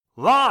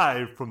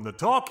Live from the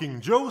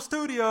Talking Joe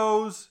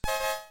Studios,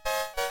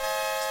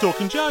 it's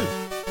Talking Joe.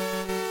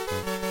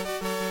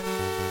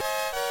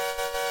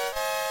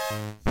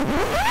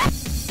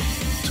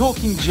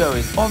 Talking Joe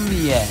is on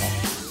the air.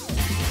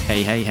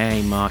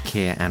 Hey, Mark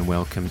here, and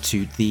welcome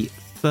to the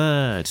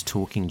third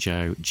Talking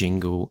Joe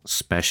jingle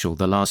special.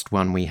 The last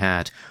one we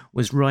had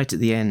was right at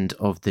the end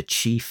of the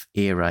Chief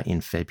era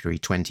in February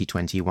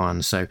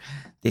 2021, so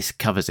this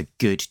covers a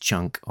good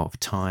chunk of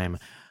time.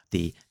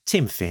 The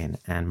Tim Finn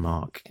and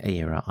Mark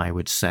era, I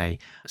would say.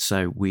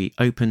 So we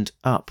opened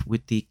up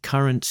with the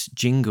current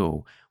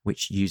jingle,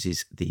 which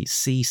uses the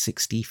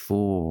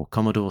C64,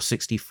 Commodore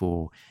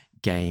 64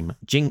 game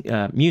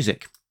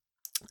music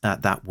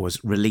that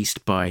was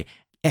released by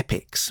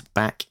Epyx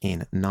back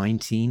in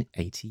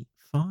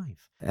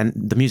 1985. And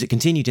the music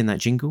continued in that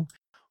jingle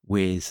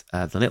with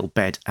the little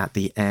bed at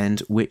the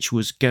end, which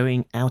was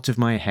Going Out of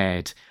My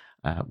Head,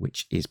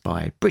 which is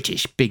by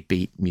British big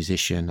beat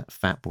musician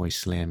Fatboy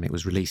Slim. It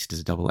was released as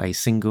a double A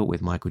single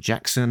with Michael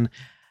Jackson,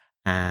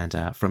 and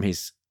from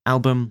his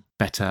album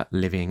Better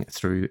Living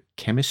Through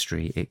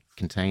Chemistry. It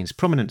contains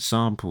prominent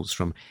samples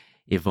from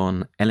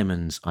Yvonne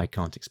Elliman's I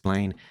Can't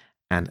Explain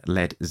and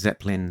Led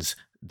Zeppelin's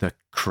The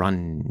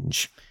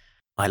Crunge.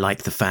 I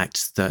like the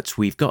fact that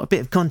we've got a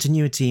bit of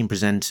continuity in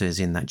presenters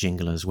in that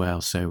jingle as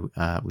well. So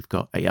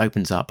it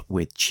opens up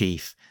with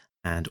Chief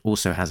and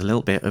also has a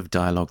little bit of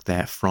dialogue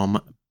there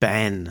from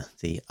Ben,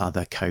 the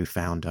other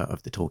co-founder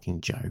of the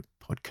Talking Joe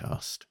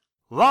podcast.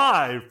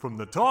 Live from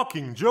the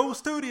Talking Joe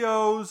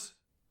Studios,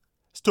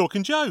 it's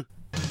Talking Joe.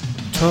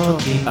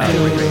 Talking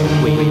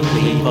Joe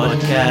weekly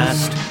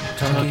podcast.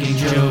 Talking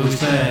Joe is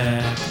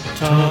there.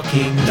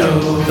 Talking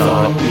Joe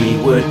thought we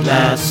would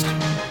last.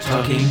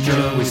 Talking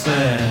Joe is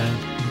there.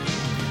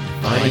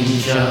 Find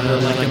each other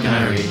like a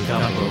married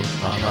couple.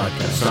 Our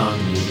podcast on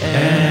the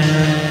air.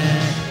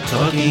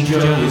 Talking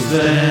Joe is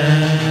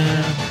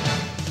there.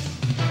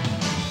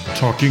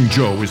 Talking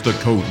Joe is the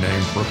code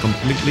name for a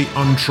completely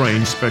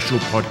untrained special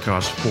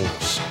podcast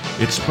force.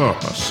 Its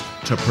purpose,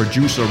 to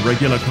produce a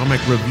regular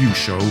comic review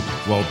show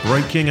while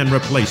breaking and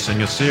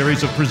replacing a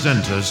series of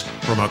presenters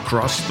from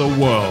across the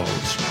world.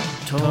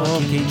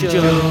 Talking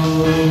Joe.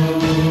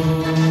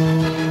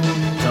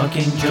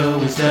 Talking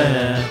Joe is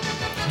there.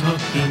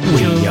 Talking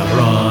Joe. We are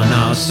on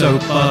our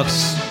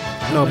soapbox.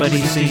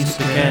 Nobody seems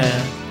to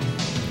care.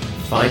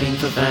 Fighting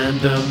for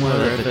fandom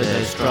wherever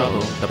there's trouble.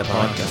 The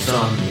podcast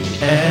on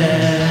the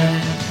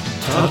air.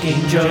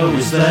 Talking Joe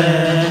is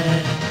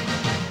there.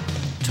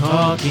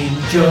 Talking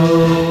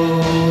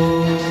Joe.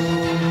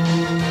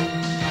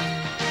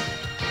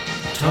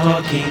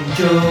 Talking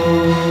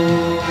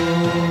Joe.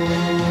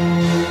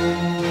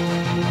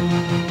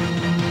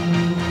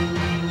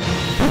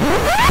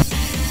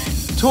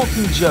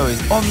 Talking Joe is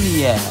on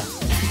the air.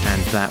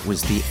 And that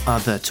was the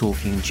other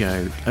Talking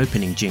Joe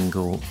opening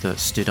jingle that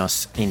stood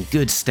us in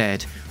good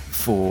stead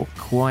for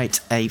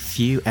quite a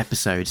few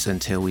episodes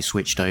until we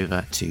switched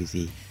over to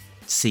the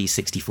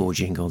C64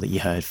 jingle that you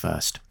heard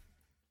first.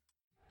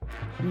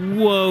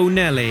 Whoa,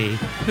 Nelly.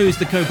 Who's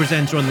the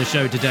co-presenter on the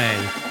show today?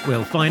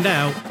 We'll find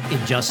out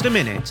in just a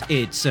minute.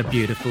 It's a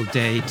beautiful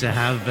day to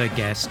have a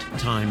guest.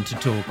 Time to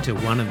talk to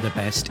one of the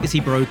best. Is he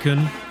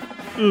broken?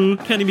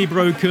 Can he be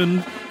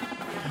broken?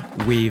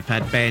 We've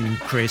had Ben,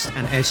 Chris,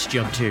 and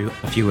SG up to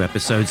a few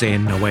episodes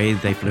in. Away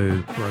they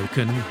flew.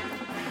 Broken.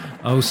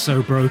 Oh,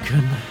 so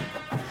broken.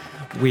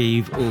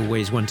 We've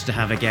always wanted to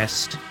have a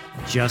guest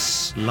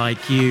just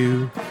like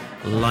you.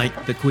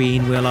 Like the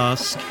Queen will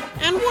ask,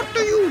 and what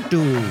do you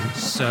do?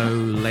 So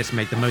let's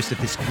make the most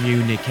of this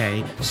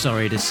communique.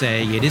 Sorry to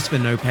say, it is for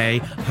no pay.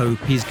 Hope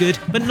he's good,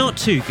 but not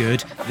too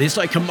good. This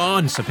I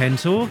command,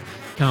 Serpentor.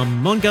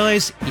 Come on,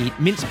 guys, eat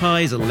mince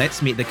pies.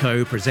 Let's meet the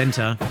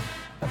co-presenter.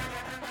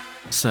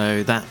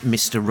 So that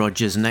Mr.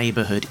 Rogers'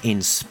 Neighbourhood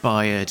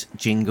inspired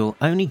jingle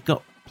only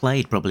got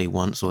played probably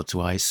once or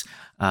twice.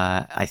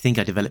 I think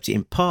I developed it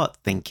in part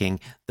thinking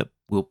that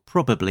we'll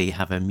probably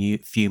have a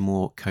few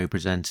more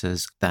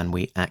co-presenters than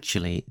we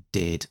actually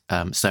did.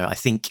 So I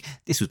think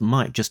this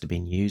might just have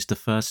been used the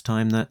first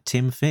time that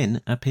Tim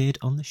Finn appeared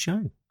on the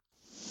show.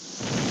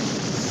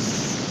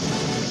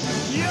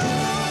 Yo!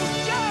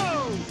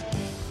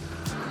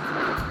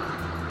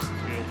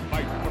 We'll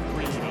fight for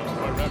freedom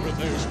wherever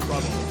there's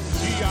trouble.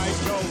 G.I.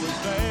 Joe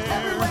is there.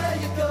 Everywhere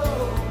you go,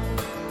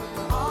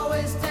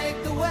 always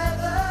take the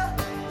weather,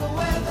 the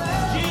weather.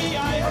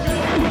 G.I. Joe!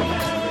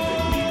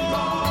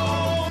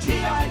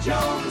 G.I.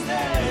 Joe is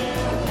there.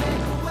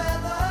 The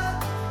weather,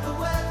 the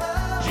weather.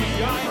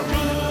 G.I.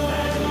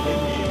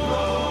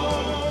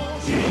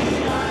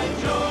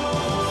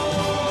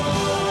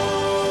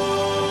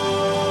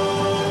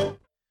 Joe!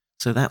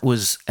 So that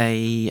was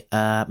a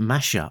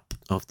mashup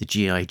of the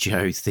G.I.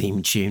 Joe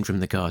theme tune from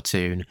the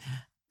cartoon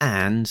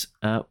and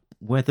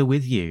Weather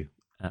With You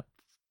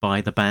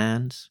by the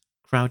band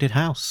Crowded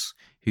House,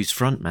 whose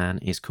frontman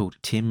is called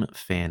Tim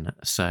Finn.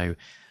 So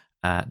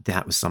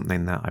that was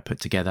something that I put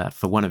together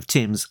for one of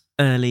Tim's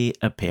early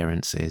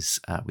appearances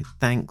with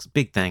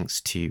big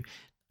thanks to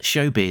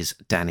Showbiz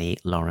Danny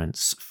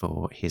Lawrence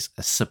for his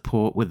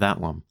support with that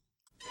one.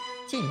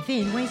 Tim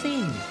Finn weighs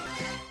in.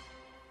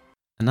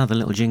 Another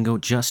little jingle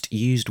just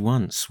used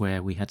once,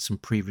 where we had some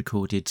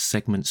pre-recorded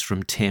segments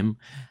from Tim,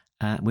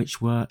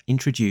 which were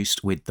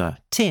introduced with the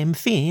Tim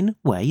Finn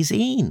weighs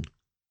in.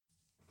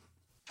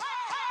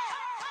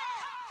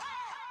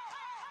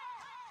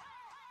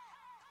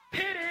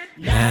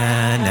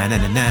 Na na na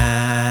na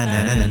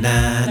na na na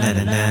na na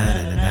na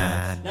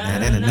na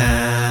na na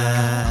na.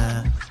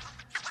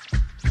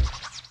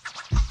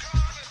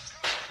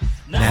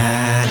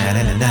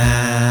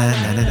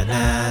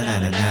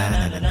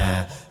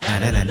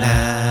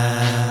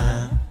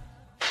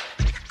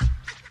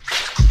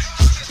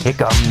 Here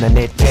come the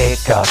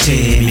nitpicker,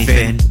 Timmy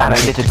Finn,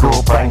 analytical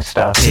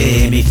prankster,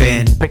 Timmy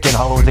Finn, picking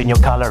holes in your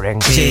colouring,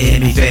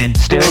 Timmy Finn,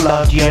 still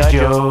love G.I.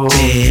 Joe.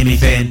 Timmy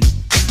Finn.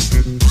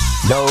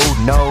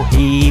 No,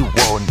 he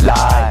won't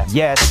lie.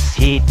 Yes,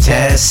 he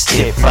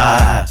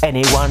testify.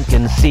 Anyone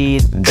can see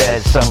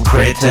there's some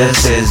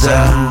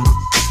criticism.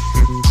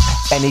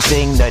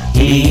 Anything that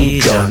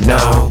he don't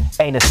know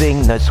ain't a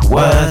thing that's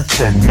worth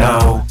to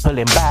know. Pull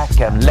him back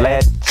and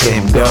let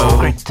him go.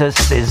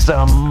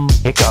 Criticism,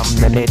 here come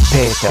the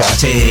nitpicker,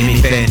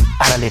 Timmy Finn,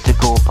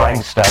 analytical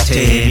prankster,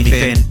 Timmy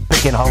Finn,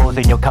 picking holes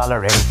in your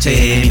colouring,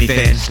 Timmy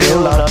Finn,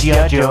 still love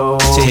G.I. Joe.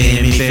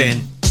 Timmy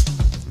Finn.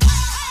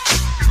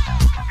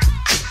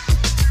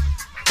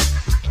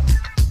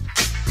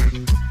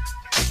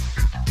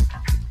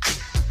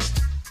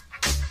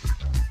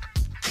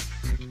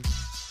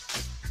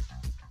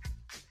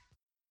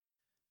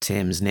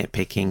 Tim's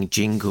nitpicking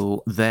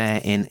jingle there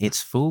in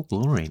its full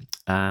glory.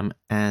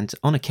 And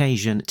on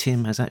occasion,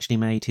 Tim has actually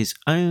made his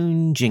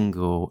own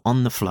jingle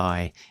on the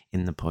fly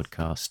in the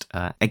podcast.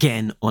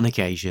 Again, on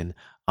occasion,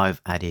 I've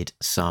added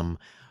some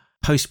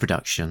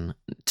post-production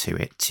to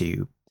it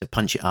to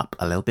punch it up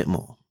a little bit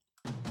more.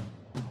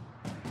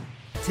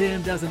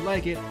 Tim doesn't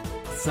like it.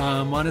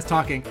 Someone is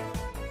talking.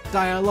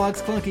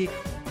 Dialogue's clunky.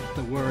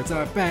 The words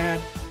are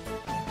bad.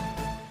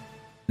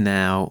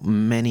 Now,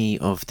 many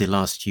of the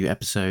last few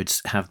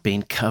episodes have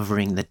been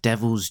covering the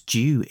Devil's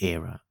Due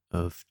era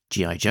of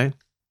G.I. Joe,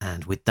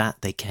 and with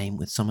that they came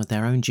with some of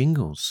their own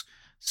jingles.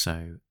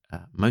 So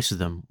most of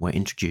them were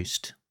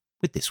introduced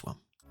with this one.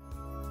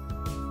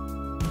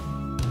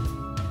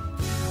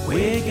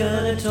 We're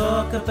gonna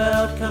talk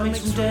about comics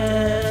from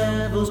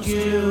Devil's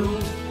Due.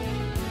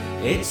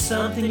 It's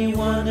something you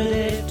wondered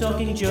if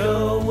Talking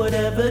Joe would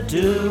ever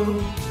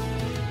do.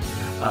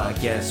 I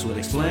guess we'll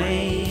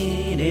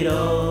explain it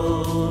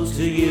all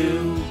to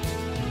you.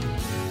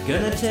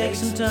 Gonna take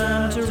some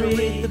time to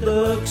read the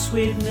books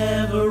we've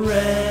never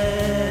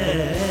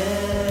read.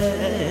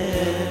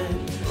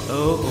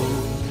 Oh.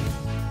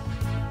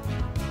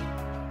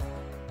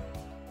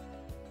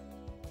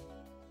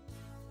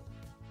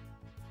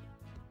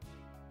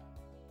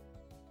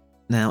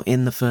 Now,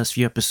 in the first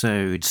few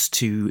episodes,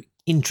 to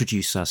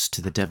introduce us to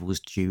the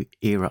Devil's Due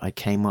era, I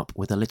came up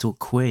with a little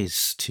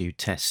quiz to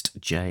test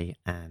Jay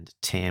and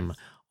Tim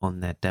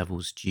on their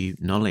Devil's Due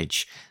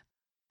knowledge.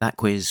 That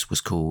quiz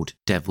was called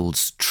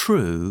Devil's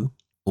True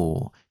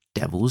or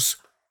Devil's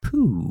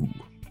Pooh.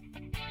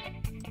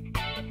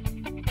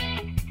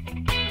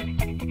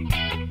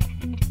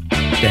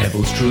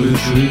 Devil's true,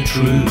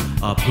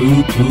 or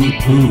poo, poo,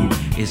 poo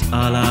is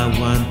all I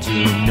want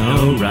to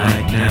know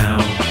right now.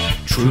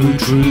 True,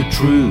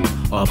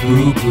 or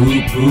poo,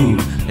 poo, poo.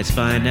 Let's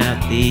find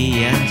out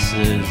the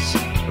answers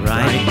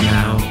right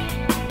now.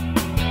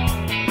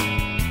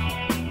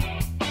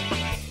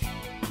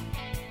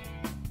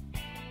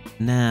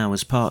 Now,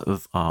 as part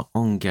of our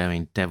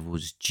ongoing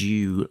Devil's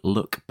Due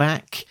look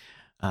back,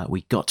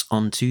 we got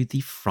onto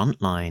the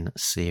Frontline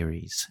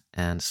series,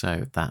 and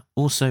so that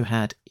also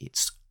had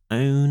its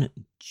own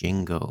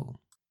jingle.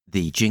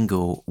 The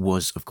jingle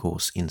was, of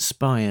course,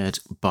 inspired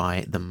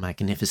by the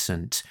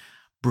magnificent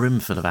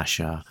Brimful of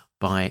Asher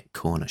by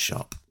Corner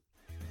Shop.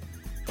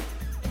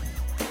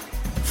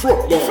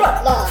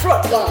 Frontline.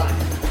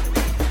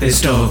 There's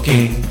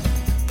talking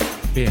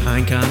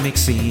behind comic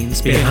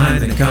scenes,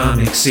 behind the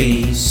comic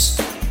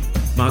scenes.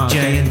 Mark,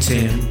 Jay and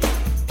Tim,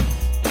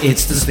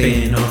 it's the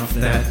spin-off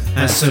that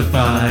has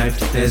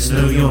survived. There's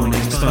no yawning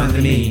to find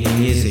the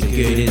meaning. Is it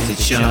good, is it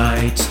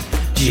shite?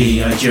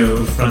 G.I.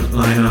 Joe,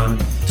 Frontline on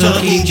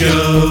Talking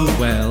Joe.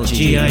 Well,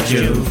 G.I.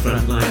 Joe,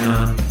 Frontline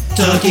on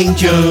Talking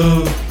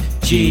Joe.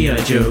 G.I.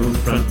 Joe,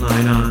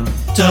 Frontline on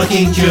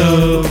Talking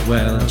Joe.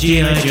 Well,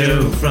 G.I.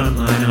 Joe,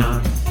 Frontline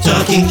on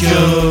Talking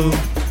Joe.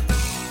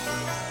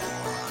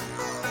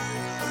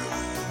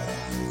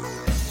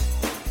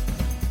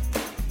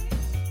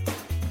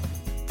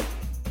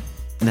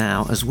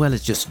 Now, as well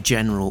as just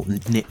general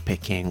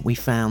nitpicking, we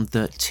found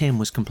that Tim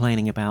was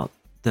complaining about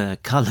the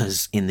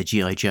colours in the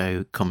G.I.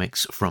 Joe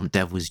comics from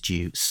Devil's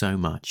Due so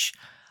much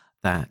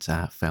that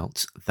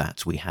felt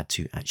that we had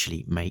to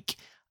actually make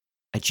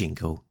a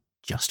jingle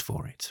just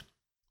for it.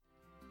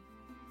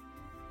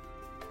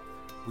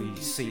 We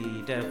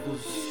see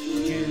Devil's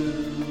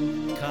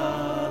Due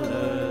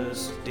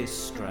colours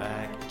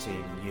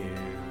distracting you.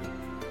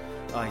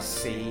 I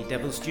see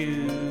devil's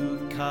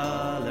due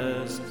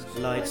colours,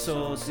 light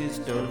sources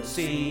don't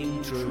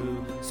seem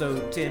true, so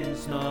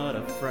Tim's not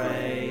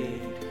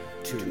afraid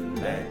to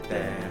let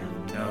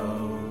them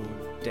know.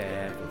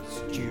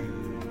 Devil's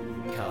due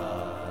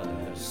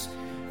colours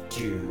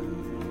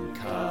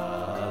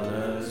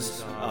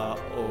are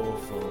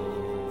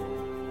awful,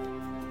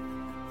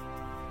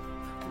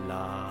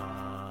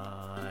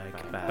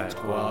 like bad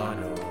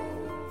guano.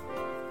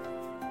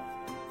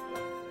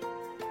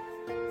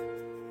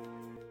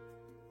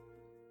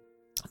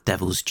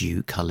 Devil's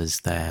Due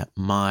colours there.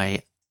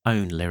 My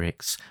own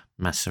lyrics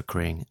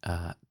massacring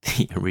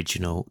the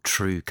original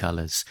True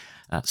colours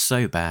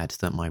so bad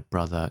that my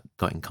brother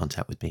got in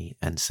contact with me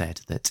and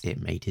said that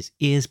it made his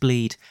ears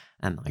bleed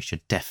and I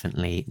should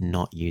definitely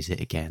not use it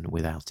again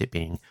without it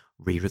being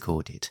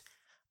re-recorded.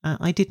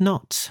 I did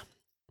not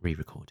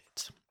re-record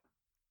it.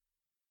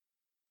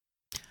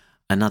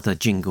 Another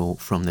jingle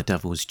from the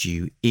Devil's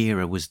Due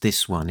era was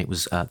this one. It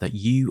was that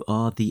you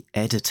are the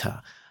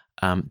editor.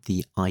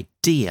 The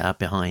idea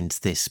behind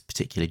this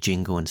particular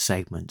jingle and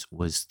segment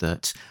was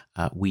that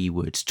we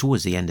would,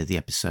 towards the end of the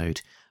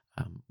episode,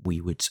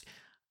 we would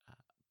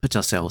put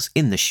ourselves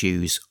in the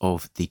shoes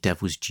of the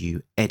Devil's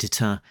Due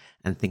editor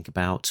and think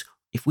about,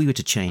 if we were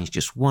to change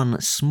just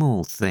one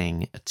small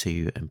thing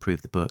to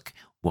improve the book,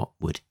 what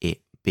would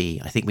it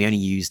be? I think we only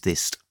used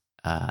this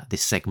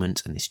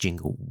segment and this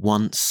jingle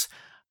once.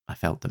 I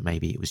felt that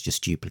maybe it was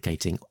just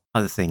duplicating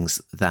other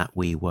things that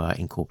we were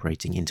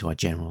incorporating into our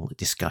general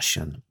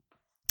discussion.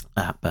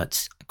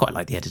 But I quite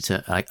like the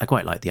editor. I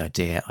quite like the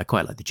idea. I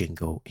quite like the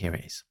jingle. Here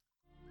it is.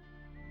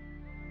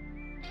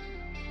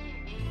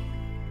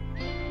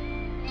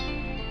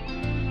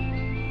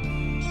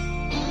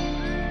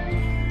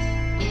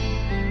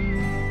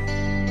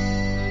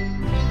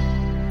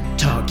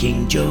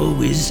 Talking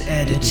Joe is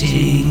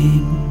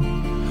editing.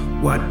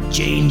 What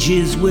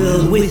changes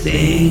will we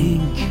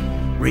think?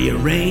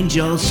 Rearrange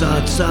all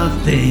sorts of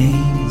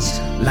things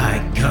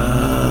like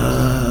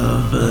covers.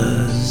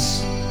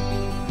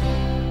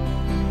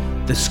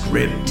 The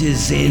script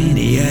is in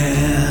the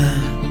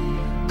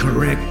air,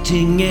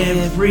 correcting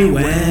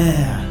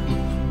everywhere,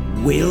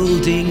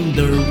 wielding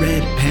the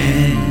red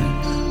pen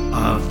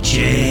of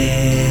change.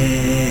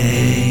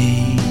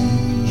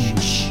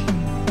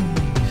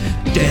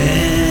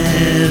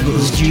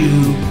 Devil's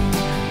Due,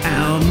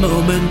 our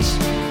moment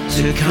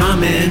to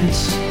comment,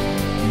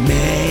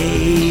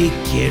 make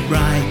it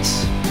right,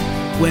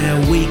 where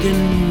we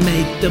can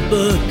make the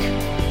book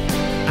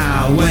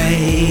our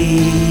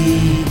way.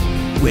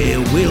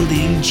 We're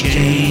wielding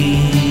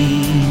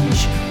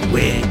change,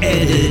 we're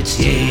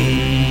editing.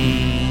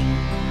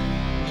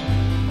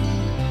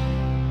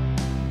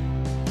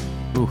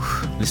 Ooh,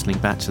 listening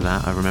back to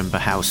that, I remember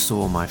how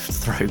sore my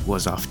throat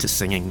was after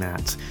singing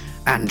that.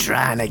 And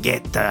trying to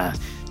get the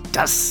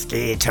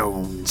dusky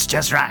tones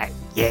just right.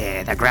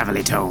 Yeah, the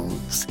gravelly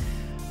tones.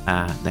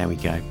 There we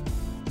go.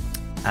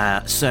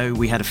 So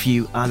we had a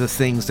few other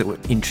things that were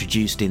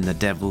introduced in the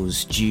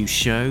Devil's Due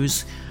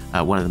shows.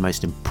 One of the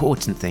most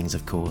important things,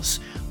 of course,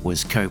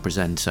 was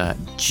co-presenter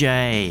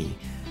Jay.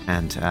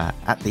 And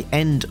towards the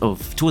end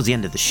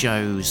of the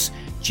shows,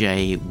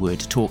 Jay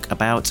would talk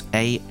about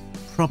a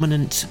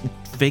prominent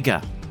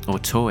figure or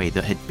toy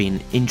that had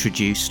been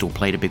introduced or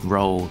played a big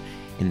role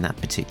in that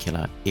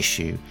particular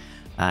issue.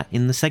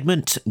 In the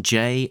segment,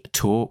 Jay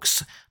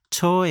Talks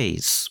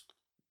Toys.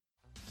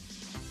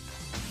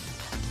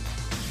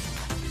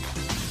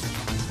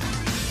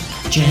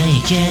 Jay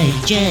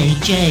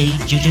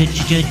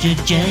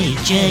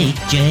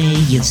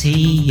is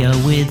here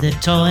with a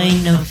toy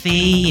no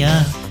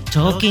fear,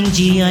 talking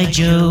G.I.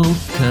 Joe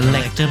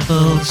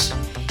collectibles.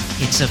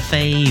 It's a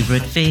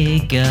favourite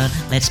figure,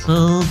 let's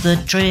pull the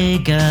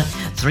trigger,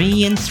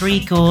 3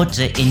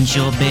 3/4 inch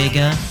or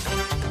bigger.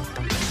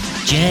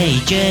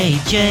 Jay.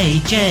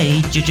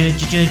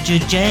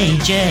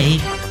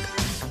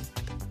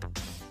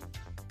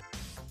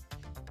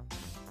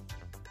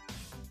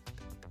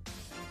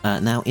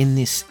 Now, in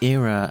this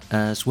era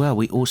as well,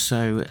 we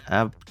also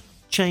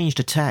changed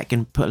a tack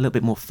and put a little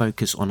bit more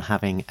focus on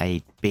having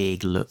a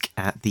big look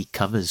at the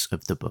covers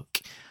of the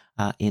book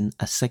in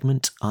a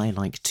segment I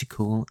like to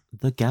call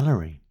The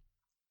Gallery.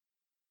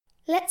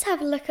 Let's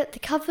have a look at the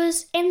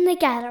covers in the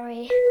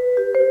gallery.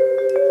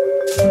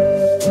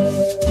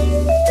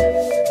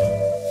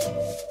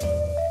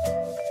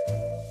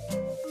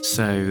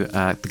 So,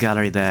 The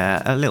Gallery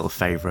there, a little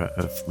favourite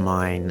of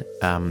mine.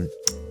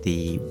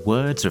 The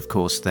words, of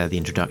course, they're the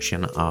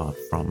introduction, are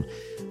from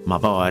my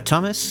boy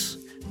Thomas.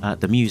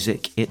 The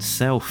music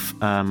itself,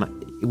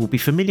 it will be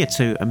familiar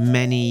to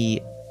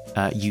many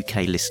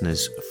UK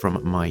listeners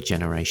from my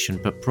generation,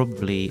 but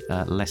probably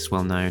less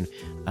well known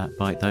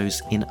by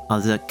those in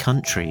other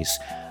countries.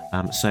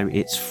 So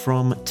it's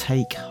from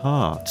Take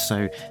Heart.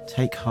 So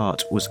Take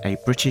Heart was a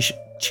British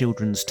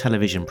children's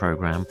television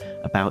programme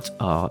about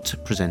art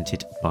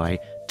presented by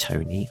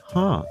Tony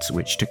Hart,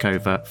 which took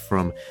over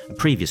from a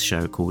previous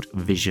show called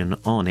Vision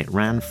On. It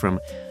ran from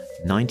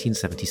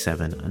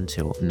 1977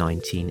 until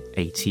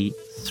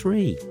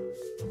 1983.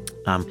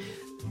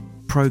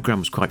 program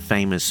was quite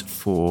famous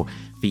for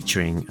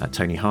featuring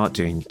Tony Hart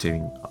doing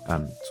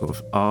sort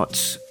of art,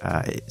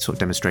 sort of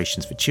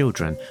demonstrations for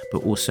children,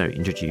 but also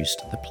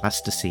introduced the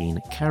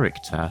plasticine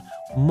character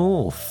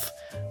Morph,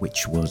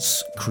 which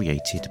was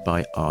created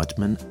by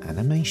Aardman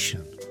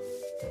Animation.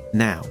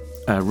 Now,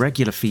 a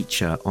regular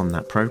feature on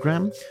that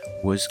program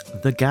was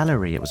The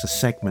Gallery. It was a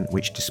segment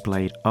which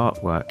displayed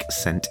artwork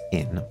sent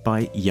in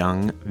by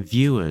young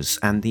viewers,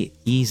 and the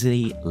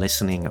easy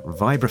listening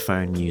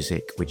vibraphone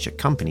music which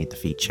accompanied the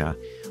feature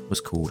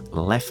was called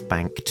Left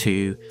Bank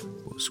 2.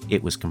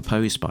 It was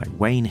composed by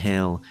Wayne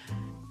Hill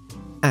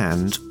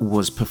and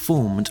was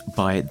performed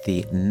by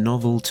the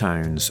Novel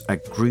Tones, a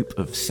group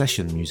of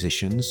session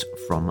musicians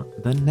from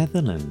the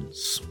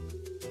Netherlands,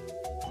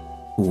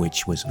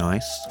 which was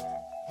nice.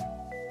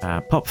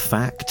 Pop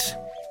fact,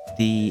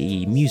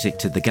 the music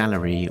to The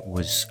Gallery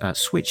was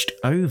switched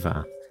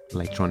over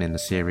later on in the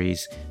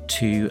series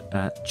to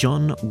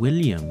John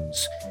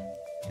Williams'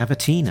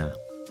 Cavatina,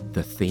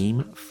 the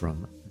theme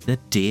from The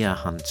Deer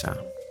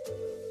Hunter.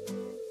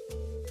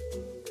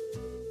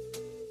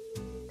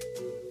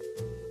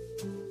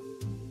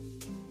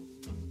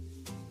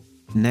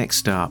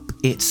 Next up,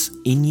 it's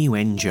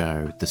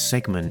Innuendo, the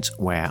segment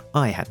where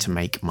I had to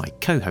make my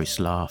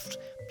co-host laugh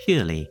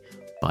purely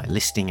by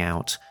listing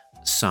out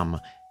some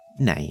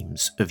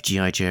names of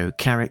G.I. Joe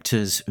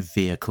characters,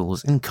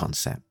 vehicles, and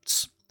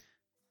concepts.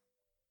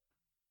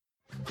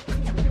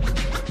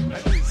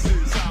 This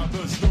is how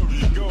the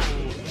story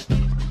goes.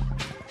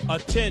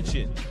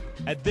 Attention.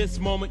 At this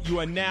moment, you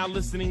are now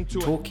listening to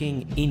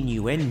Talking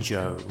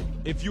Innuendo.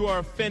 If you are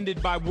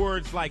offended by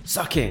words like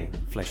Sucking,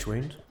 Flesh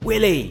Wound.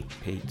 Willy,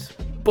 Pete.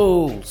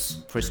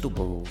 Balls, Crystal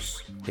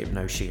Balls.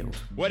 Hypno Shield.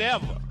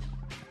 whatever,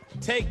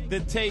 take the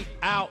tape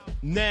out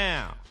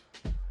now.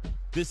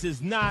 This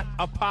is not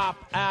a pop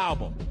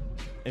album.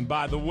 And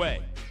by the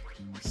way,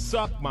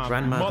 suck my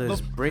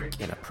Grandmother's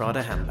brick in a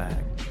Prada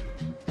handbag.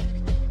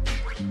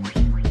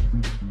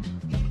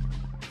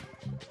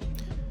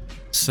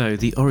 So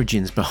the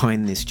origins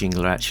behind this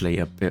jingle are actually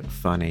a bit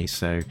funny.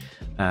 So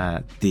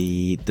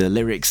the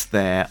lyrics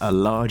there are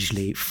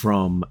largely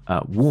from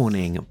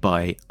Warning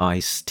by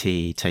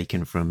Ice-T,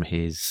 taken from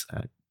his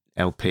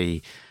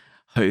LP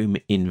Home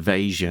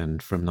Invasion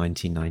from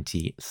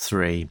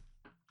 1993.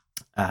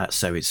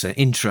 So it's an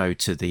intro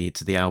to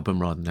the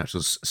album rather than an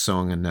actual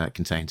song, and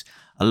contains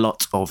a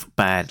lot of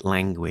bad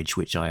language,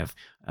 which I have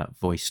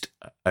voiced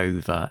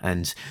over,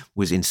 and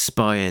was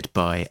inspired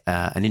by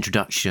an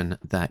introduction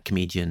that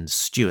comedians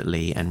Stuart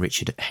Lee and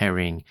Richard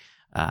Herring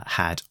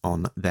had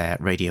on their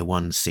Radio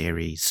 1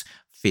 series,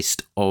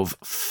 Fist of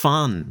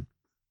Fun.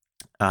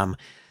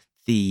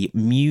 The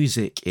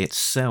music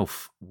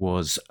itself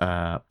was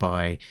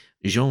by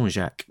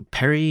Jean-Jacques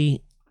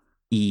Perry,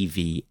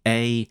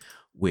 EVA,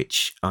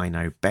 which I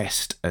know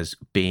best as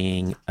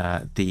being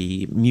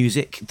the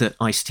music that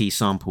Ice-T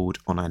sampled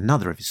on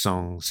another of his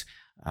songs,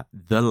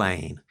 The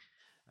Lane.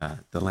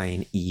 The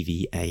Lane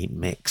EVA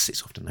mix,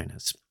 it's often known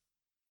as.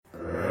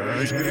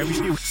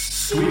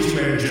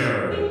 Sweet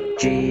Joe.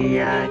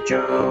 G.I.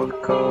 Joe,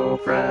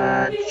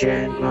 Cobra,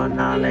 general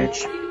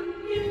knowledge.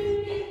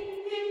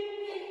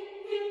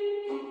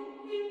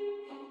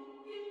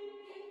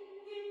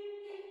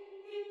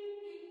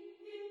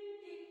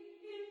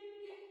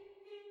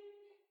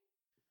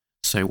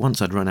 So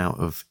once I'd run out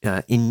of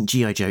in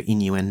G.I. Joe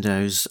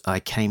innuendos, I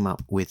came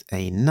up with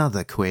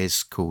another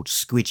quiz called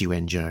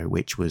Squidguendo,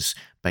 which was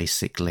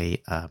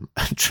basically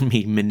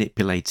me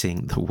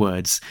manipulating the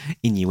words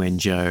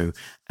innuendo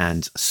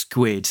and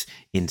squid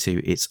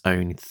into its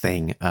own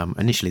thing.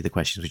 Initially, the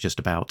questions were just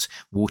about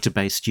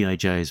water-based G.I.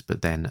 Joes,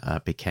 but then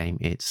became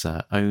its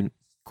own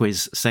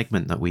quiz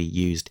segment that we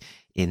used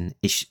in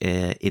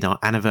our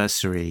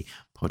anniversary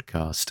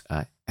podcast,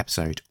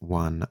 episode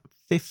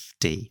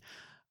 150.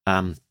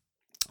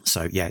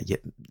 So yeah,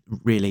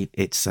 really,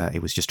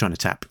 it was just trying to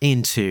tap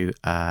into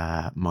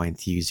my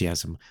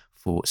enthusiasm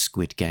for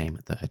Squid Game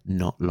that had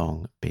not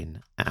long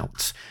been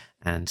out.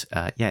 And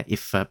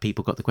if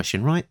people got the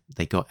question right,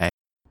 they got a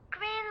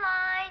Green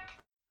light.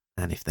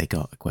 And if they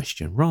got a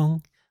question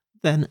wrong,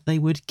 then they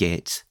would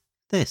get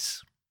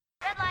this.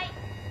 Red light.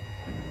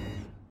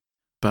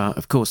 But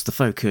of course, the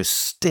focus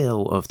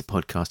still of the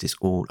podcast is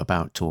all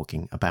about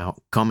talking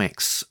about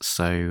comics.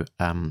 So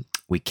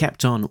we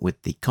kept on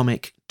with the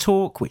comic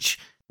talk, which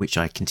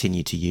I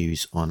continue to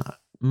use on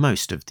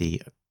most of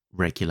the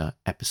regular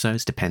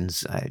episodes.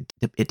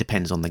 It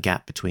depends on the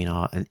gap between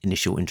our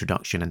initial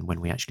introduction and when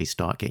we actually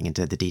start getting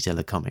into the detail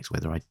of comics,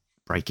 whether I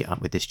break it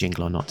up with this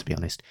jingle or not, to be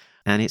honest.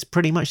 And it's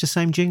pretty much the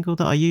same jingle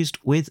that I used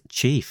with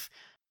Chief.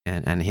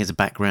 And here's a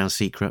background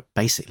secret.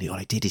 Basically, all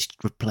I did is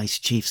replace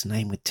Chief's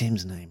name with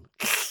Tim's name.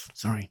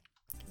 Sorry.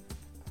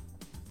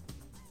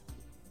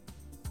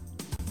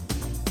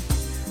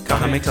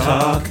 Comic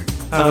talk,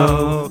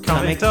 oh,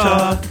 comic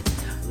talk.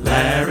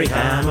 Larry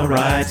Hama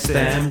writes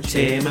them,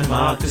 Tim and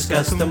Mark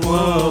discuss them,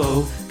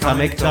 whoa.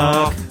 Comic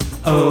talk,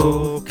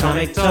 oh,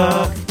 comic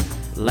talk.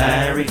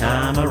 Larry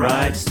Hama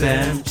writes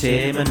them,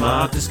 Tim and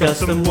Mark discuss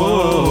them,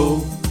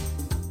 whoa.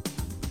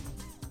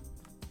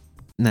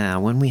 Now,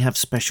 when we have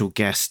special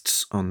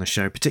guests on the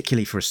show,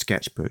 particularly for a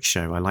sketchbook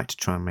show, I like to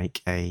try and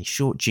make a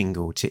short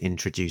jingle to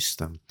introduce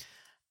them.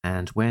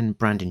 And when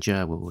Brandon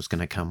Jerwell was going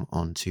to come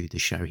onto the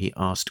show, he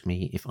asked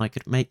me if I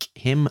could make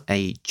him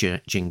a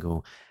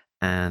jingle.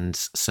 And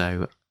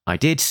so I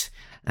did,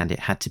 and it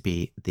had to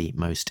be the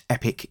most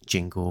epic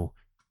jingle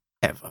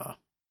ever.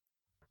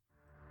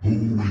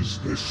 Who is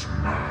this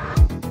man?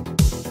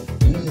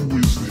 Who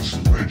is this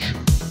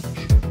legend?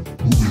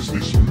 Who is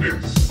this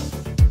myth?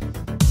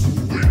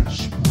 Who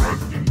is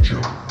Brandon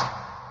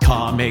Jerwell?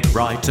 Comic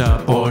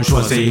writer,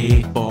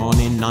 bourgeoisie, born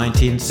in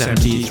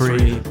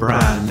 1973.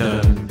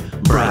 Brandon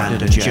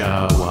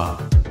Jerwell.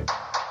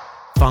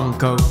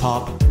 Funko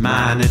Pop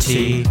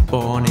manatee,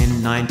 born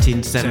in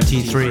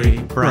 1973.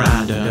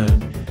 Brandon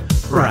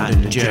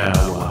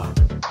Jerwell.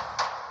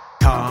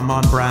 Come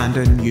on,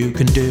 Brandon, you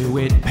can do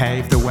it.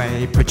 Pave the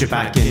way, put your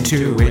back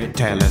into it.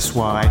 Tell us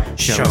why,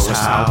 show us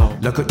how.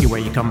 Look at you where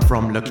you come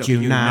from, look at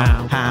you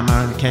now.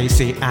 Hammer,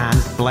 Casey,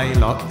 and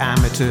Blaylock.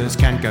 Amateurs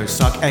can go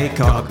suck a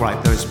cock.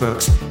 Write those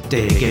books,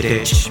 dig a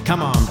ditch.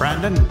 Come on,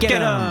 Brandon,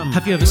 get 'em.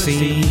 Have you ever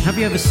seen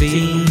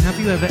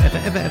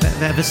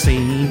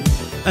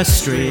a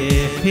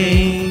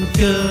stripping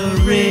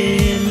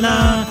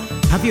gorilla?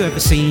 Have you ever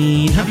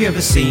seen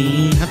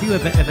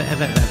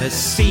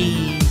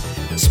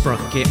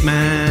Sprocket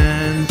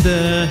Man,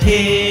 the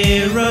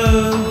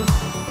hero?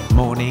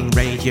 Morning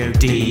radio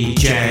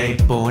DJ,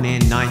 born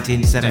in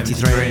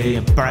 1973.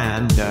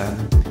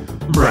 Brandon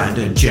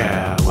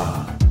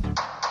Jerwell.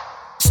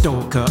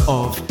 Stalker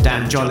of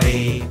Dan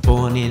Jolly,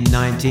 born in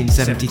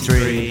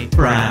 1973.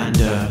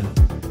 Brandon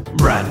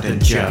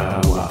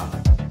Jerwell.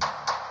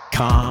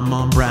 Come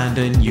on,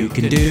 Brandon, you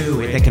can do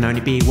it. There can only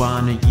be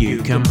one,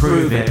 you can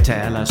prove it.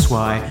 Tell us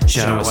why,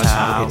 show us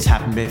how. It's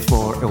happened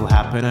before, it'll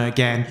happen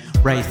again.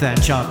 Wraith and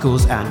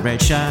Chuckles and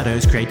Red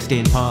Shadows, created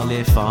in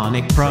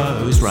polyphonic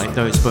prose. Write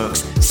those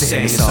books,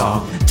 sing a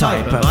song,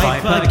 type a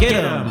viper,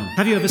 get 'em.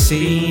 Have you ever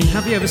seen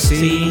a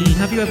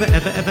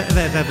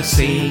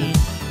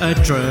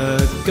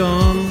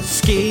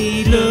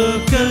Dragonski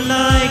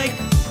look-alike?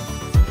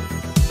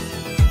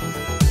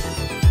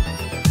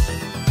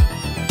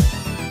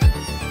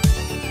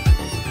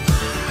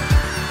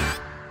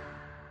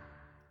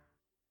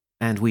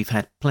 And we've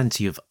had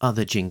plenty of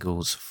other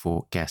jingles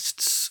for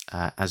guests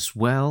as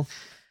well.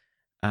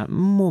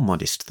 More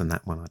modest than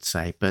that one, I'd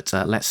say. But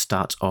let's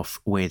start off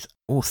with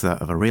author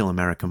of A Real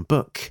American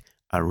Book,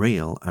 A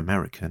Real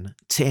American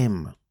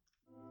Tim.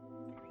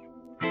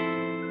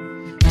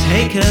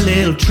 Take a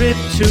little trip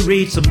to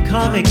read some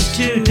comics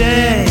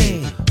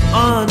today.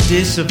 On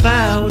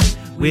Disavowed,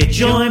 we're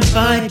joined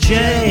by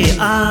Jay.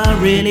 I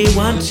really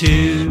want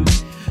to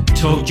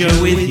talk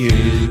Joe with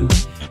you.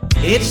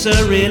 It's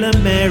a real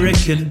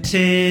American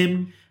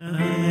Tim.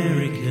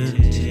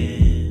 American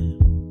Tim.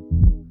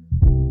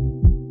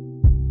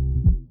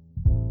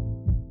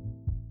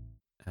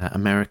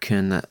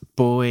 American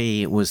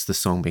Boy was the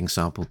song being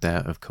sampled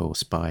there, of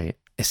course, by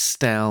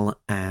Estelle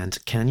and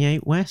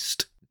Kanye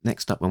West.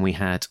 Next up, when we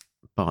had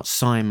Bart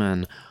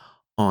Simon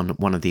on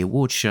one of the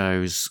award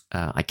shows,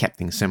 I kept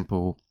things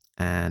simple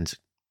and,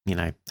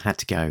 had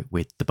to go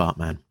with the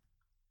Bartman.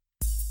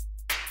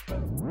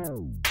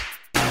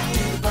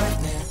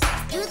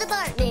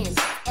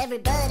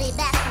 Everybody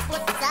back and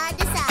forth from side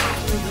to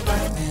side. Do the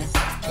Bartman.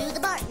 Do the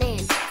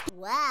Bartman.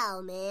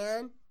 Wow,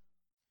 man.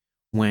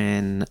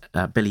 When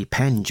Billy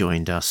Penn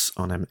joined us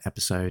on an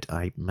episode,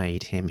 I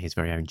made him his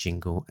very own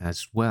jingle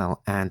as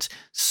well. And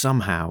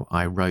somehow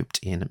I roped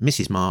in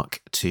Mrs.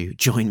 Mark to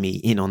join me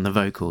in on the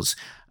vocals.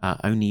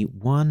 Only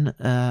one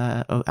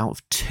out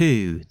of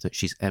two that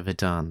she's ever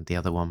done, the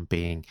other one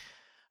being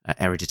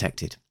Error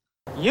Detected.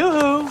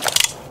 Yoo-hoo!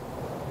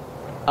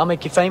 I'll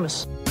make you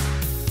famous.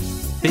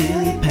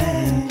 Billy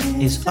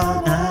Penn is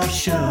on our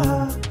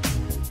show.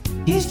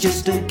 He's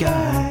just a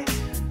guy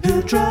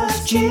who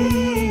draws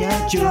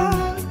G.I.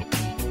 Joe.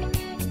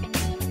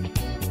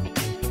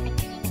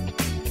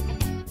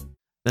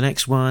 The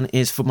next one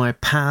is for my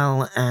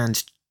pal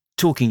and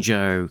Talking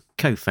Joe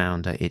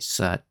co-founder. It's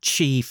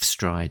Chief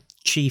Stride,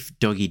 Chief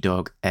Doggy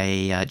Dog,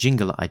 a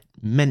jingle that I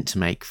meant to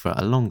make for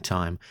a long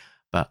time,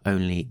 but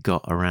only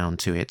got around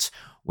to it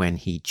when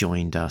he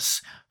joined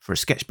us for a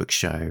sketchbook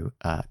show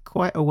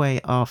quite a way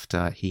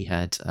after he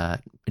had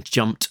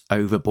jumped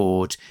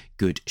overboard.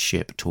 Good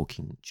ship,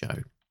 Talking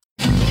Joe.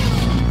 Chief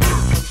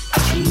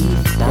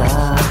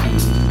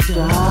Doggy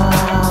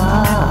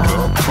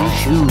Dog. 2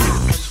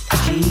 shoes.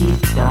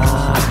 Chief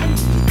Doggy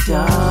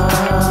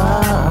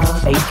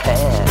Dog. 8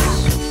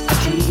 pairs.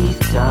 Chief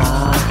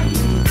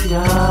Doggy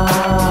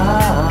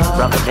Dog.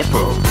 Rubber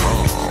nipples.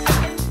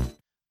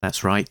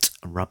 That's right,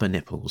 rubber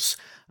nipples.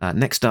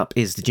 Next up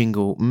is the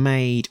jingle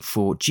made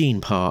for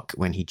Gene Park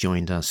when he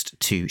joined us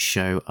to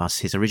show us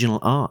his original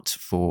art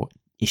for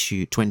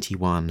issue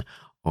 21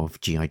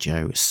 of G.I.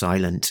 Joe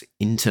Silent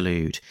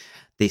Interlude.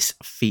 This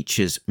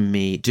features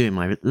me doing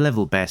my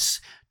level best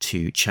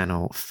to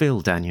channel Phil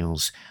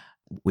Daniels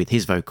with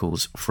his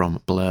vocals from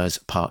Blur's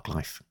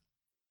Parklife.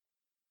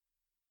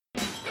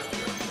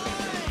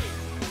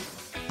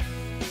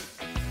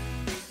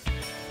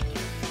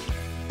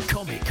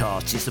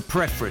 podcast is the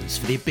preference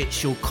for the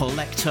habitual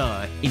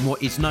collector in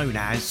what is known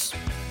as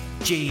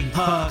Gene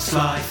Park's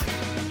Life.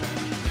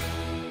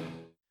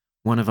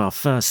 One of our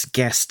first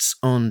guests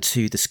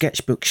onto the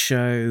Sketchbook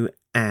Show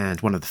and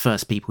one of the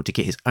first people to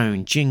get his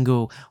own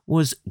jingle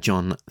was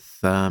John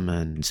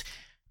Thurmond,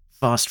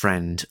 fast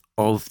friend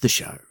of the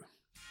show.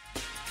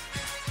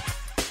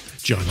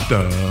 John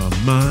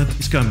Thurmond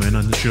is coming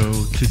on the show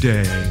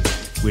today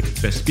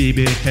with Best Be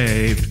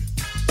Behaved.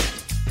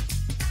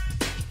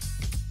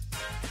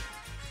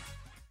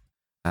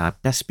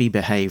 Best Be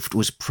Behaved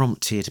was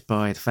prompted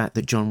by the fact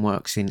that John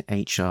works in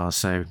HR,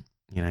 so,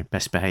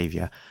 best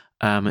behaviour.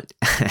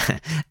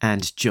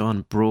 And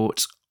John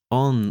brought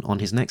on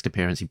his next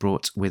appearance, he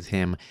brought with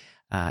him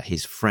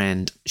his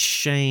friend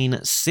Shane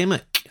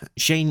Simic.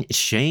 Shane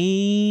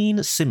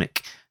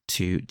Simic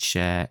to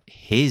share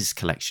his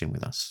collection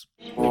with us.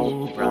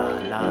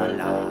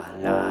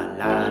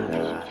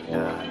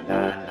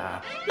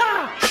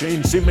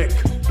 Shane Simic,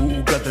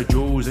 who got the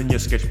jewels in your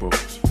sketchbook?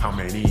 How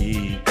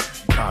many?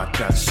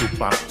 That's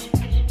super.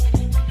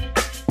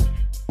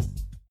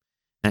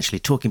 Actually,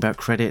 talking about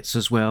credits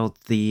as well,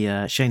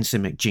 the Shane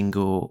Simic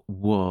jingle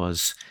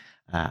was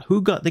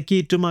Who Got the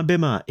Key to My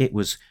Bimmer? It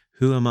was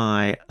Who Am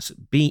I?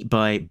 Beat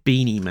by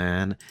Beanie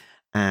Man.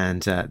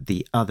 And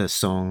the other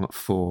song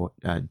for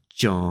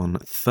John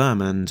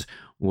Thurmond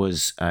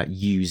was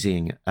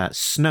using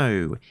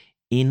Snow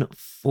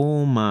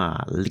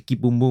Informer. Licky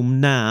boom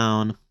boom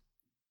down.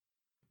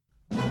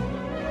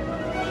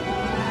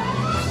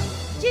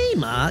 Gee,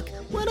 Mark,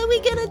 what are we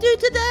going to do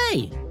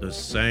today? The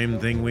same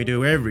thing we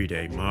do every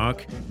day,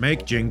 Mark.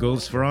 Make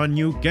jingles for our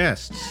new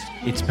guests.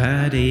 It's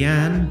Paddy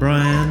and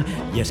Brian.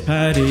 Yes,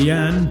 Paddy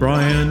and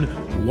Brian.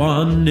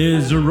 One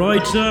is a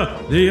writer,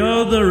 the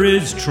other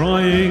is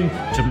trying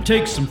to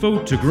take some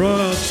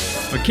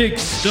photographs for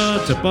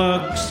Kickstarter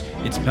bucks.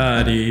 It's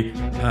Paddy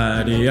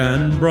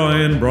and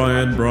Brian.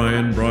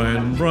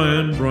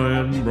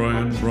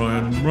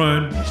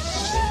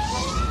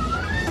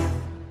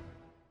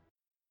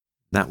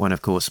 That one,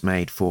 of course,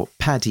 made for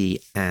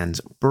Paddy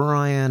and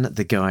Brian,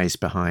 the guys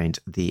behind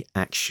the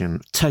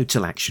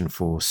Total Action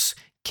Force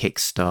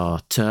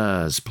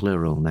Kickstarters,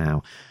 plural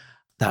now.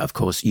 That, of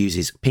course,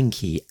 uses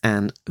Pinky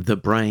and the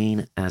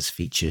Brain as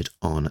featured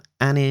on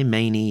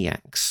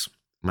Animaniacs,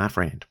 my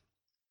friend.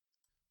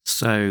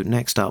 So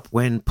next up,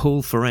 when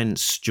Paul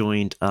Ferentz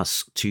joined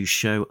us to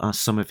show us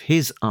some of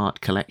his art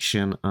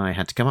collection, I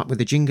had to come up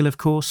with a jingle, of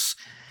course,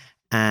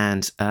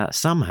 and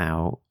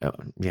somehow,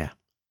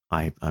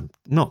 I'm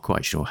not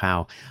quite sure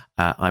how,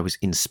 I was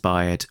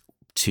inspired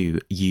to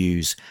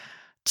use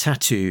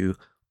Tattoo,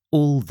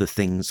 All the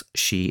Things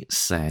She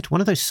Said. One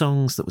of those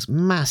songs that was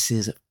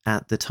massive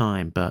at the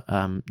time, but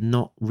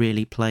not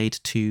really played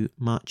too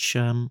much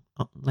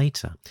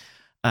later.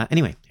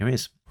 Anyway, here it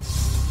is.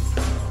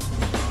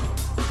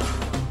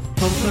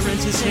 Paul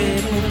Ferentz is here,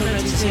 Paul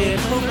Ferentz is here,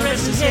 Paul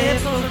Ferentz is here,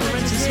 Paul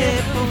Ferentz is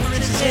here, Paul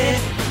Ferentz is here,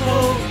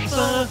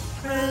 Paul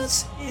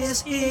Ferentz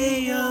is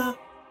here.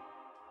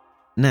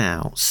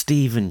 Now,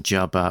 Stephen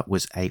Jubber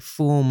was a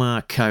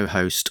former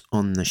co-host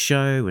on the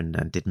show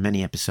and did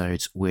many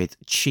episodes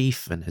with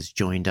Chief and has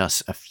joined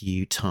us a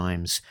few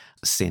times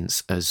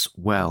since as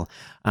well.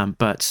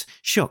 But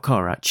shock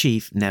horror,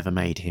 Chief never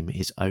made him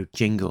his own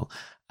jingle,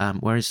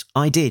 whereas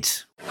I did.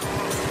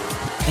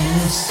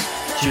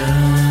 S-Job.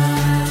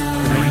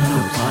 There ain't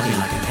no party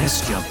like an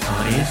S-Job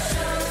party.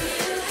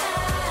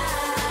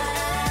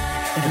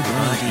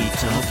 Everybody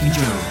talking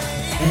Joe.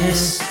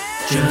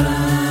 S-Job.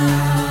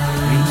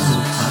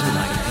 Party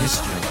like an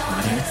S-Job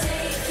party.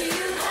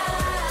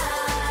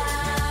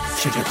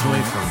 Shake a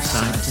toy from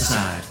side to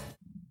side.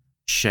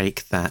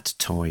 Shake that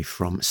toy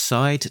from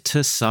side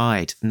to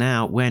side.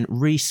 Now, when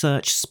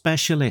research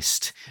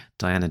specialist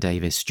Diana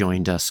Davis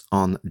joined us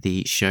on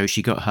the show,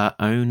 she got her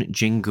own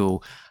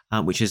jingle,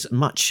 which is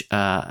much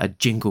a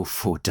jingle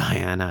for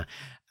Diana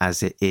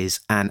as it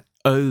is an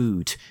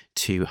ode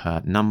to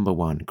her number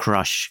one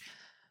crush,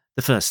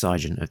 the first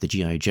sergeant of the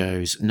G.I.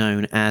 Joes,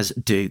 known as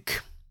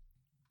Duke.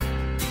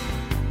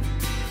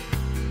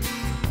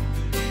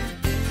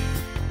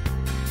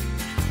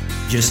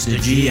 Just a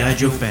G.I.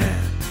 Joe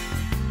fan,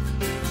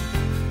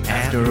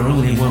 after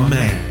only one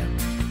man.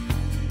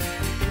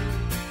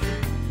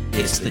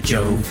 It's the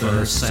Joe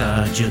First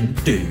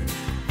Sergeant Duke.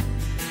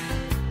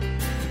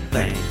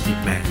 Thank you,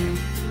 man.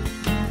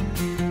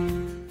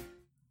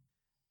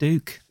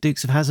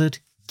 Dukes of Hazzard,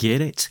 get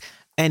it?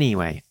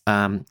 Anyway,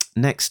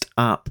 next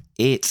up,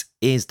 it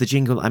is the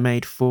jingle I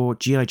made for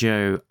G.I.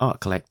 Joe art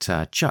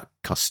collector Chuck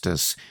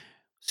Costas,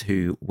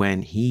 who,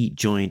 when he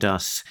joined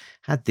us,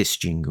 had this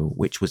jingle,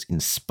 which was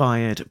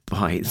inspired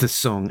by the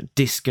song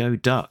Disco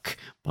Duck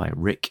by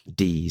Rick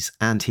Dees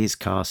and his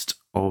cast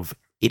of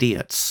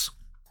idiots.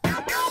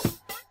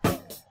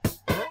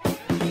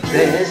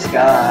 This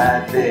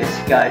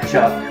guy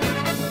Chuck.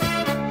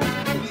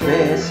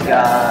 This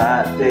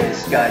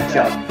guy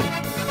Chuck.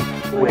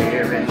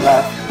 We're in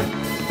luck.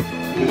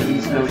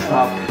 He's no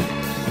schmuck.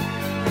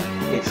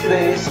 It's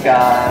this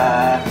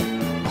guy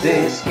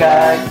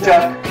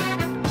Chuck.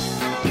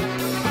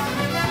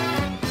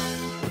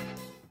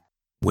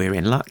 We're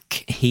in luck.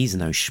 He's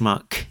no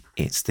schmuck.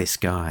 It's this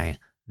guy,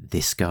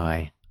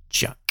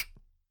 Chuck.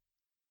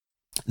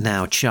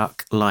 Now,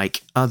 Chuck,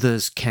 like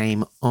others,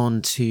 came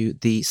onto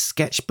the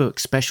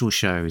Sketchbook special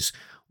shows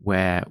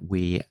where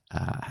we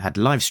had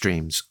live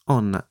streams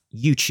on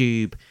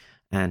YouTube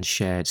and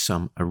shared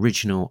some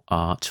original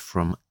art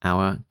from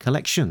our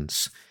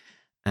collections.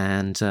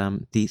 And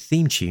the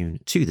theme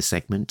tune to the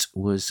segment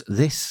was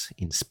this,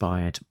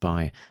 inspired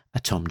by a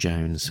Tom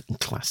Jones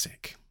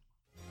classic.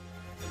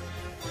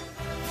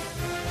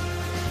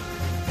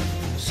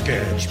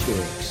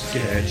 Sketchbook,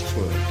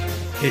 sketchbook,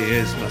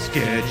 here's my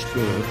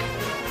sketchbook.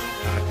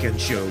 I can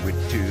show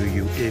it to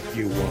you if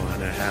you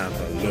wanna have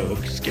a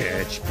look.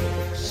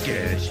 Sketchbook,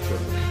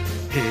 sketchbook,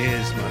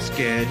 here's my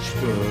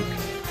sketchbook.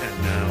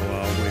 And now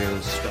I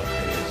will stop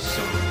his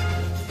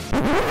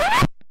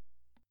song.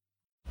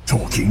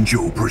 Talking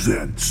Joe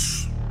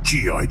presents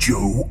G.I.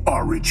 Joe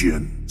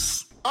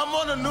Origins. I'm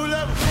on a new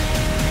level.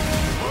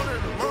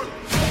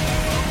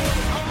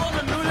 I'm on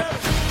a new level.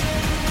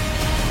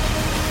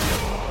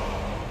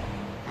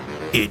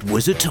 It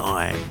was a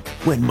time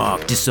when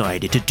Mark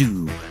decided to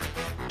do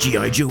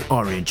G.I. Joe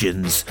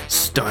Origins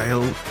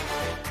style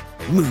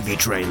movie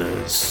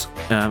trailers.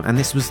 And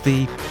this was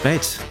the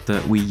bed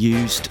that we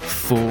used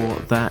for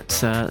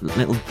that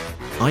little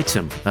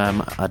item.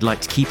 I'd like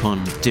to keep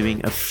on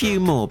doing a few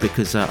more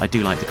because I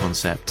do like the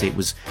concept. It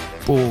was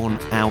born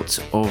out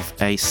of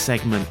a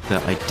segment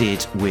that I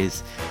did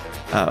with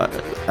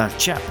a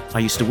chap I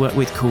used to work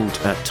with called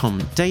Tom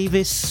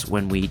Davis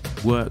when we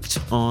worked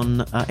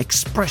on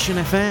Expression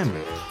FM,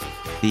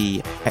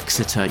 the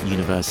Exeter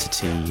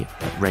University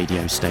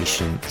radio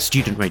station,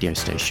 student radio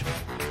station.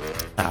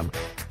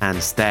 And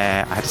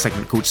there I had a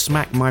segment called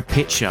Smack My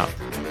Pitch Up,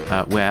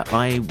 where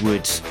I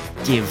would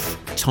give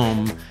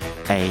Tom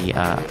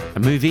a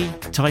movie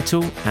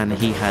title, and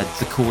he had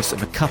the course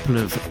of a couple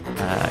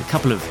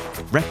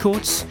of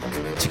records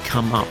to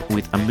come up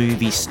with a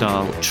movie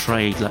style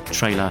trailer,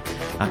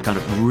 kind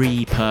of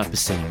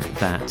repurposing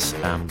that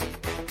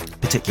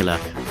particular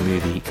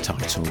movie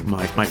title.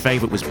 My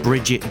favourite was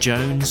Bridget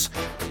Jones,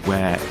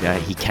 where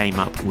he came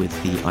up with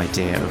the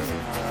idea of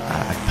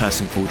a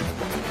person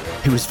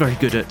who was very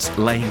good at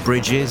laying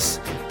bridges,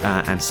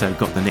 and so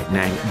got the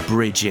nickname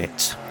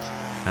Bridget.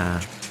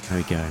 There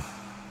we go.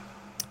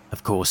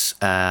 Of course,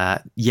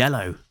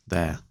 Yellow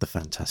there, the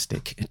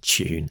fantastic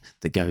tune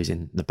that goes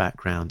in the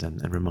background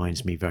and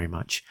reminds me very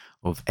much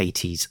of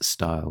 80s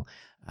style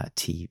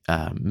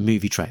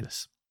movie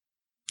trailers.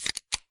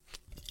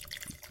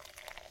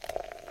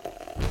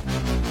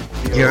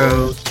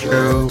 Yo,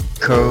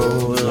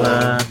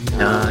 Cola,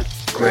 not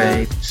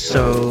grape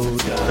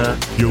soda.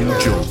 Yo,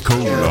 Joe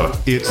Cola,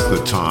 it's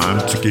the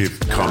time to give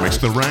comics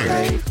the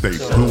rank. They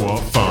poo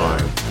are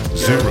fine.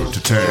 0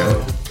 to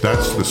 10,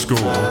 that's the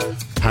score.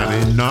 Had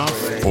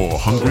enough or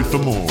hungry for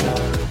more?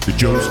 The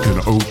Joes can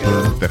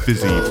open their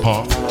fizzy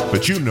pop,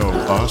 but you know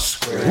us,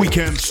 we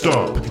can't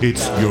stop.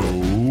 It's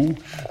Yo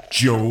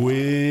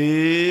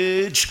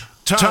Joe-age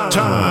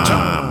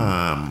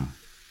time.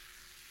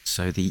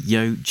 So the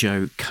Yo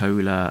Joe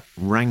Cola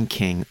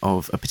ranking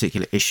of a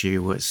particular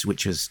issue,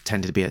 which was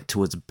tended to be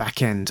towards the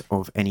back end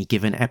of any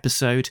given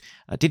episode,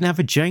 didn't have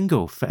a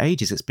jingle for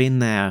ages. It's been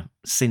there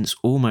since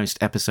almost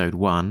episode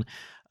 1,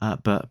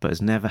 but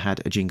has never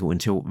had a jingle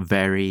until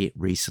very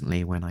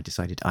recently when I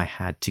decided I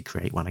had to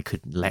create one. I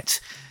couldn't let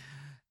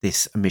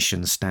this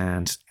mission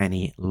stand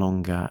any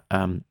longer.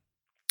 I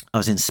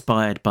was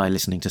inspired by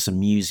listening to some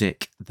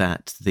music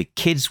that the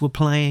kids were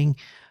playing.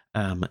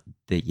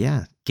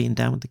 Getting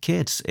down with the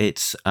kids.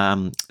 It's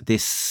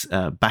this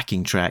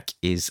backing track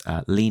is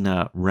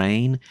Lena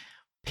Raine,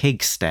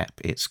 Pig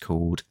Step it's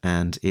called,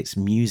 and it's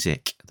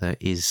music that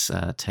is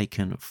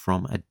taken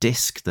from a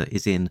disc that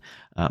is in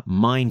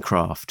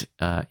Minecraft,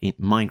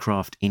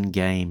 Minecraft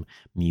in-game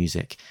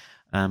music,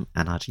 and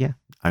I'd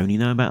only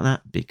know about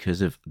that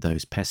because of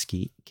those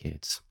pesky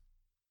kids.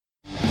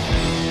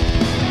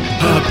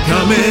 Pop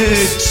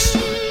Comics,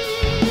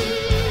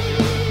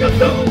 your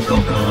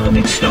local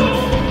comic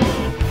store.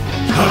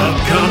 Pop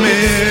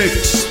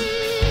Comics,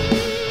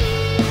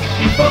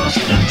 in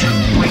Boston to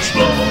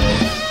explore.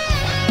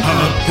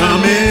 Pop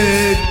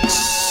Comics,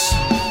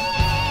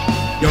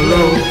 your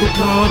local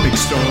comic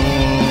store.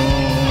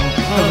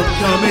 Pop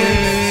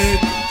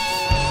Comics,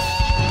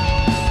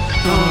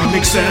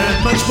 comics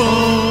and much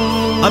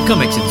more. Hub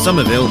Comics in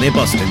Somerville near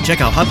Boston.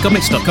 Check out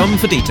hubcomics.com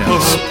for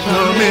details. Pop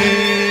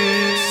Comics.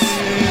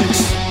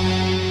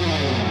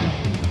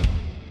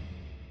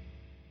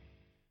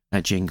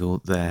 A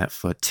jingle there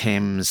for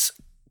Tim's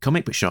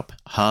comic book shop,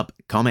 Hub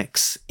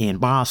Comics, in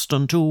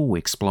Boston to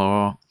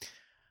explore.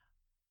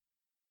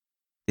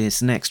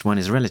 This next one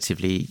is a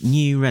relatively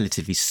new,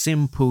 relatively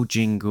simple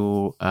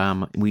jingle.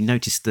 We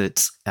noticed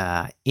that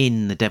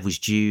in the Devil's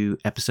Due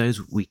episodes,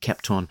 we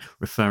kept on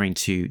referring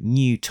to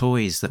new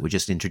toys that were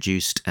just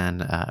introduced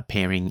and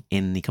appearing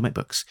in the comic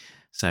books.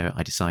 So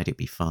I decided it'd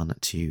be fun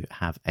to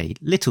have a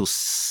little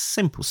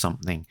simple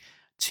something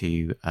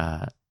to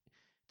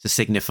to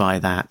signify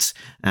that,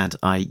 and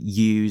I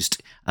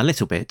used a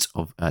little bit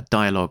of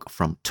dialogue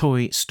from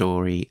Toy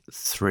Story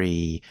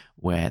 3,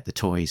 where the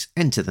toys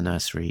enter the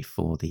nursery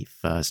for the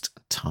first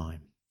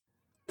time.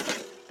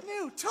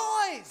 New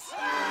toys!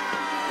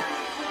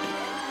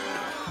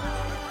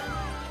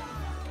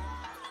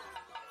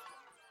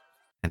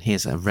 And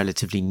here's a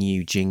relatively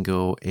new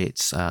jingle.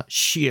 It's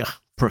sheer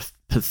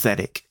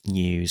pathetic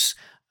news.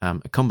 A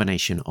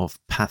combination of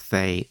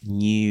pathé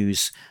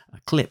news, a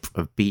clip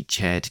of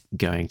Beachhead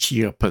going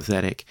sheer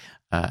pathetic,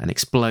 an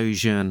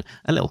explosion,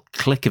 a little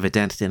click of a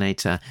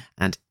detonator,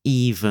 and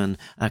even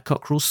a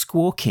cockerel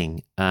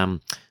squawking.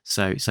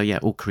 So yeah,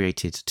 all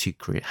created to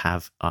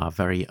have our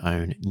very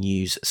own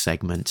news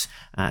segment,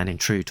 and in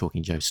true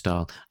Talking Joe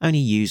style, only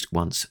used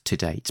once to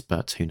date,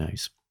 but who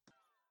knows.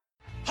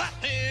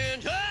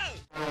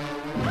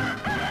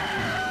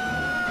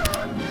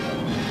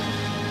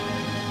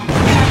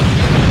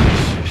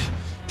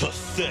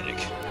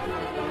 Pathetic.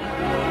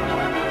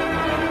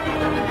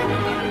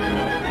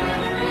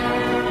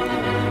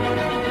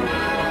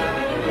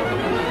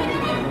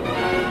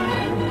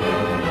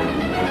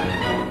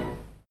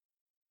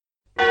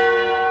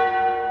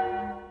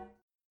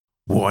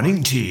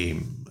 Warning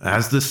team,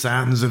 as the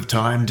sands of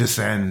time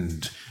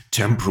descend,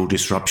 temporal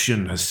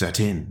disruption has set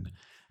in,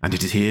 and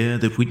it is here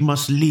that we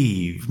must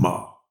leave,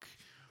 Mark.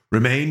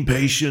 Remain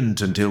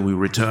patient until we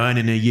return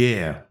in a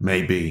year,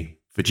 maybe,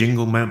 for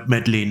Jingle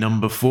Medley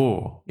number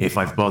 4, if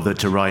I've bothered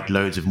to write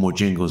loads of more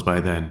jingles by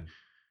then,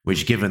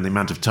 which, given the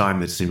amount of time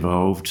that's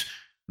involved,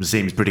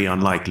 seems pretty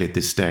unlikely at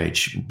this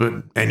stage.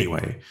 But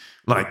anyway,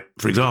 like,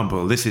 for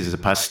example, this is a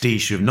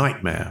pastiche of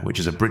Nightmare, which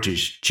is a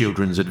British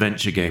children's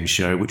adventure game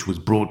show which was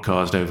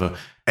broadcast over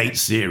 8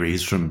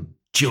 series from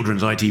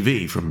children's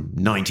ITV from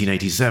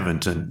 1987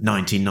 to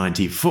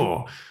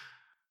 1994.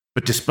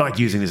 But despite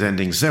using this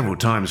ending several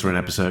times for an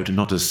episode,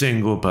 not a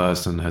single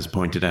person has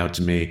pointed out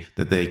to me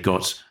that they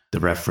got the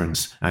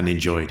reference and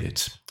enjoyed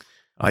it.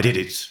 I did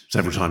it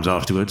several times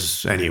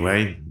afterwards,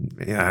 anyway.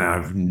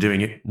 I'm doing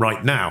it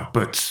right now,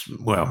 but,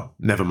 well,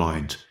 never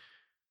mind.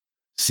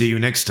 See you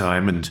next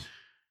time, and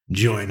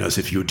join us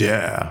if you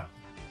dare.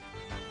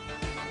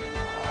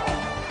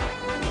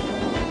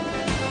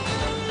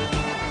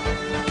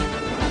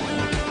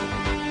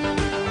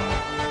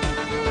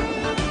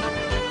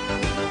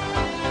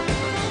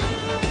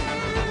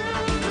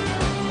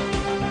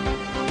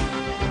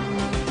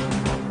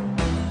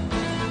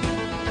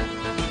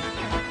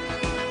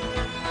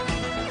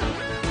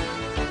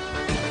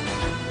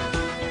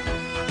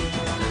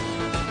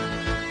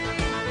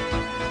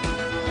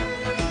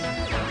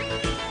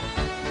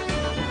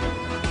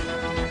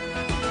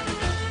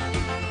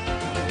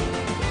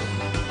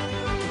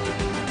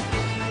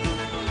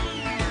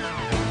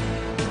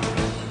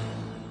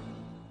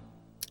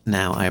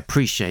 Now, I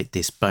appreciate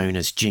this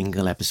bonus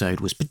jingle episode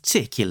was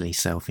particularly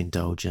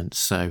self-indulgent,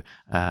 so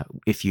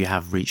if you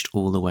have reached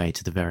all the way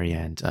to the very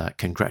end,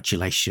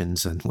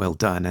 congratulations and well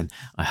done, and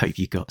I hope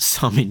you got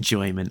some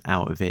enjoyment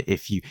out of it.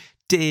 If you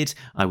did,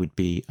 I would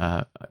be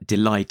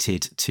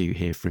delighted to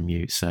hear from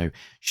you, so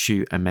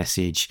shoot a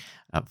message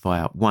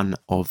via one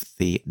of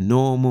the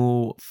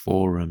normal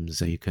forums.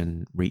 So you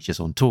can reach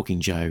us on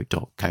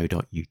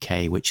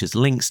talkingjoe.co.uk, which has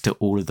links to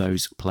all of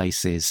those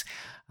places.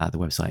 The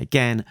website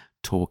again,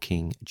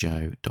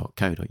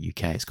 talkingjoe.co.uk.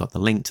 It's got the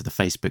link to the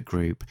Facebook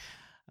group,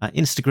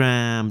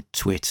 Instagram,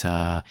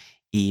 Twitter,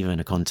 even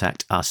a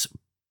contact us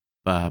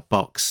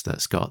box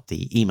that's got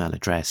the email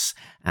address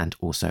and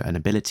also an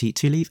ability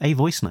to leave a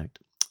voice note.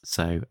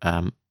 So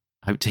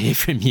hope to hear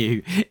from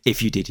you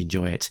if you did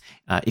enjoy it.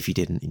 If you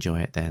didn't enjoy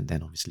it,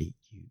 then obviously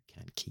you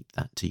can keep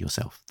that to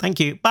yourself.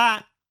 Thank you.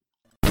 Bye.